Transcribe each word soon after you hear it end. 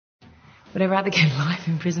Would I rather get life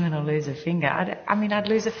imprisonment or lose a finger? I'd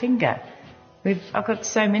lose a finger. I've got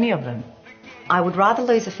so many of them. I would rather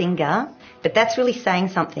lose a finger, but that's really saying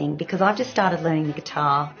something because I've just started learning the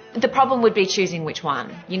guitar. The problem would be choosing which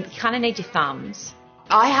one. You kind of need your thumbs.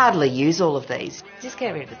 I hardly use all of these. Just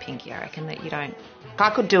get rid of the pinky, I reckon, that you don't... If I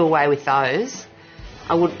could do away with those,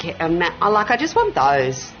 I wouldn't care. I just want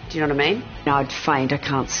those. Do you know what I mean? I'd faint. I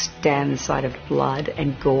can't stand the sight of blood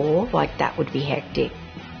and gore. Like, that would be hectic.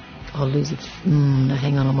 I'll lose it. No,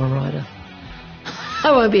 hang on, I'm a writer.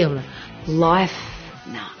 I won't be able to. Life,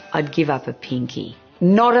 no. I'd give up a pinky.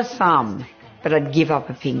 Not a thumb, but I'd give up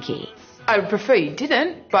a pinky. I would prefer you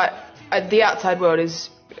didn't, but the outside world is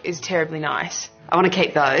terribly nice. I want to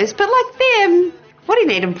keep those, but like them, what do you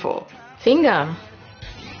need them for? Finger.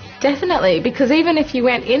 Definitely, because even if you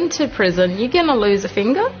went into prison, you're going to lose a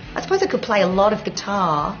finger. I suppose I could play a lot of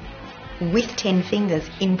guitar with 10 fingers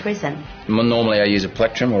in prison. Normally I use a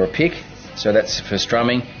plectrum or a pick, so that's for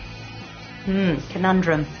strumming.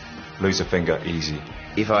 Conundrum. Lose a finger, easy.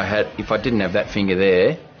 If I didn't have that finger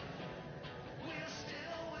there,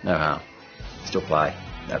 no harm. Still play,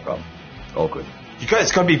 no problem. All good.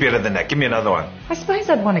 It's got to be better than that. Give me another one. I suppose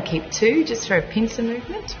I'd want to keep 2 just for a pincer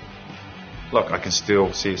movement. Look, I can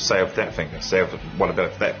still say of that finger. What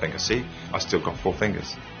about that finger? See, I still got 4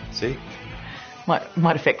 fingers. See?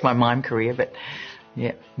 Might affect my mime career, but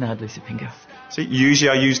yeah, no, I'd lose a finger. See, usually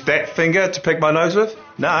I use that finger to pick my nose with.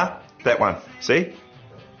 Nah, that one. See?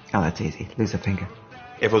 Oh, that's easy. Lose a finger.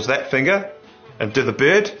 If it was that finger and do the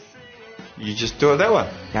bird, you just do it that one.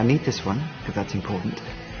 Yeah, I need this one because that's important.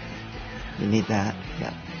 You need that,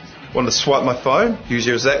 yeah. Want to swipe my phone?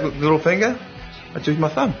 Usually it was that little finger. I do my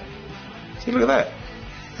thumb. See, look at that.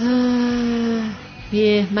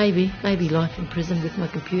 Yeah, maybe life in prison with my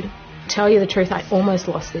computer. Tell you the truth, I almost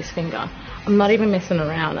lost this finger. I'm not even messing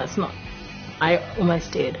around. I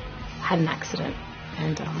almost did. Had an accident,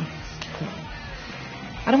 and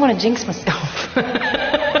I don't want to jinx myself.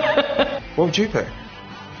 What would you pick?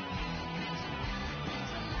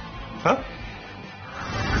 Huh?